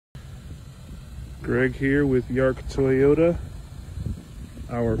Greg here with Yark Toyota,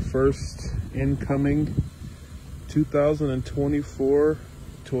 our first incoming 2024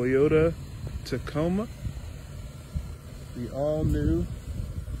 Toyota Tacoma, the all-new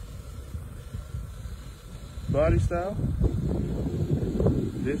body style.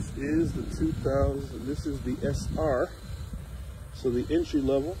 This is the SR, so the entry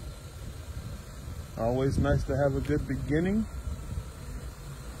level. Always nice to have a good beginning.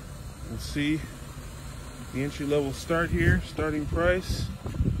 We'll see the entry level start here, starting price.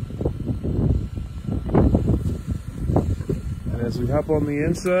 And as we hop on the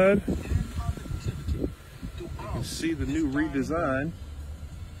inside, you can see the new redesign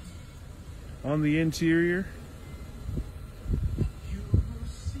on the interior.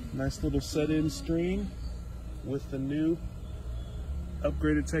 Nice little set-in screen with the new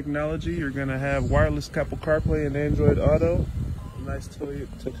upgraded technology. You're going to have wireless Apple CarPlay and Android Auto. Nice Toyota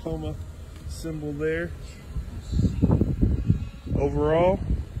Tacoma symbol there. Overall,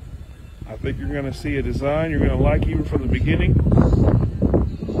 I think you're going to see a design you're going to like even from the beginning.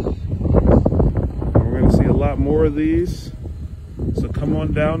 We're going to see a lot more of these. So come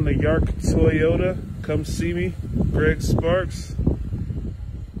on down to Yark Toyota. Come see me, Greg Sparks,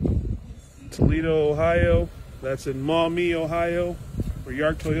 Toledo, Ohio. That's in Maumee, Ohio, where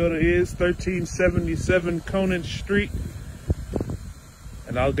Yark Toyota is, 1377 Conant Street.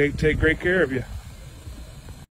 And I'll take great care of you.